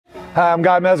Hi, I'm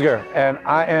Guy Mezger, and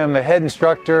I am the head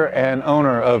instructor and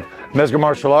owner of Mezger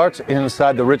Martial Arts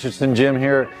inside the Richardson gym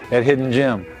here at Hidden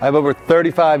Gym. I have over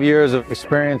 35 years of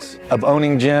experience of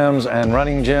owning gyms and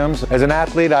running gyms. As an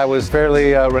athlete, I was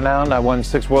fairly renowned. I won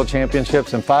 6 world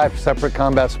championships in 5 separate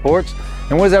combat sports.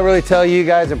 And what does that really tell you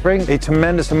guys? It brings a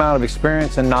tremendous amount of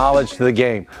experience and knowledge to the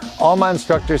game. All my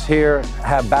instructors here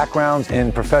have backgrounds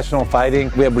in professional fighting.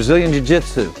 We have Brazilian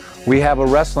Jiu-Jitsu. We have a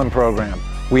wrestling program.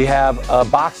 We have a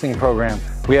boxing program.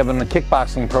 We have a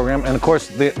kickboxing program, and of course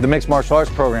the mixed martial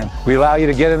arts program. We allow you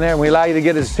to get in there, and we allow you to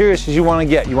get as serious as you want to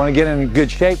get. You want to get in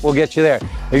good shape, we'll get you there.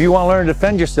 If you want to learn to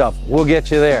defend yourself, we'll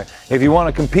get you there. If you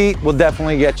want to compete, we'll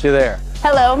definitely get you there.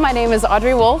 Hello, my name is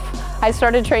Audrey Wolf. I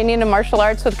started training in martial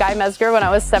arts with Guy Mezger when I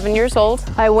was 7 years old.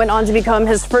 I went on to become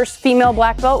his first female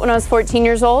black belt when I was 14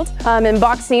 years old. In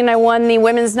boxing, I won the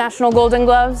Women's National Golden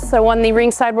Gloves. I won the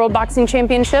Ringside World Boxing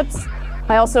Championships.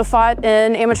 I also fought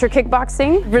in amateur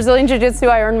kickboxing. Brazilian Jiu-Jitsu,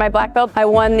 I earned my black belt. I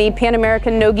won the Pan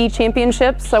American No-Gi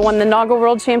Championships. I won the Naga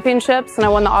World Championships, and I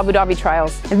won the Abu Dhabi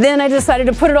Trials. And then I decided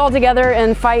to put it all together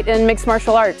and fight in mixed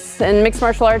martial arts. In mixed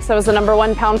martial arts, I was the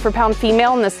 #1 pound-for-pound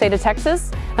female in the state of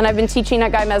Texas, and I've been teaching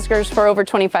at Guy Mezger's for over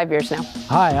 25 years now.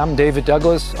 Hi, I'm David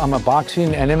Douglas. I'm a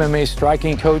boxing and MMA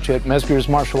striking coach at Mezger's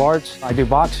Martial Arts. I do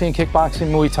boxing, kickboxing,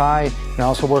 Muay Thai, and I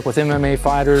also work with MMA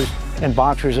fighters and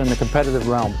boxers in the competitive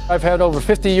realm. I've had over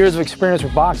 50 years of experience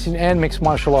with boxing and mixed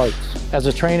martial arts. As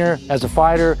a trainer, as a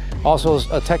fighter, also as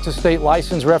a Texas state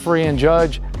licensed referee and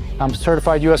judge. I'm a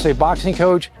certified USA boxing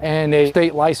coach and a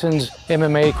state licensed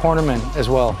MMA cornerman as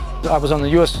well. I was on the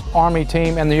U.S. Army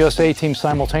team and the USA team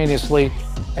simultaneously.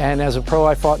 And as a pro,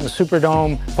 I fought in the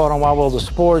Superdome, fought on Wild World of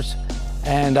Sports,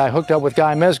 and I hooked up with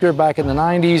Guy Mezger back in the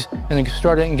 90s and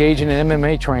started engaging in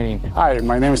MMA training. Hi,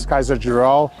 my name is Kaiser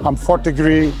Giral. I'm 4th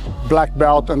degree black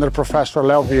belt under Professor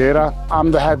Léo Vieira. I'm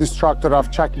the head instructor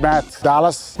of Checkmat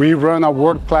Dallas. We run a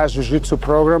world-class jiu-jitsu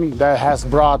program that has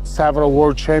brought several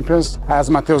world champions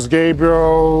as Mateus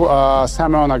Gabriel,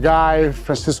 Samuel Nagai,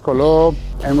 Francisco Loeb,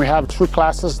 and we have 2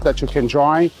 classes that you can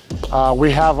join. We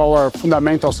have our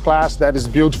fundamentals class that is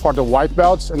built for the white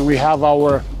belts, and we have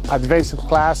our advanced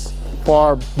class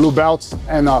for blue belts,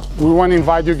 and we want to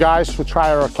invite you guys to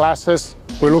try our classes.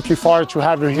 We're looking forward to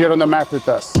have you here on the mat with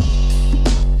us.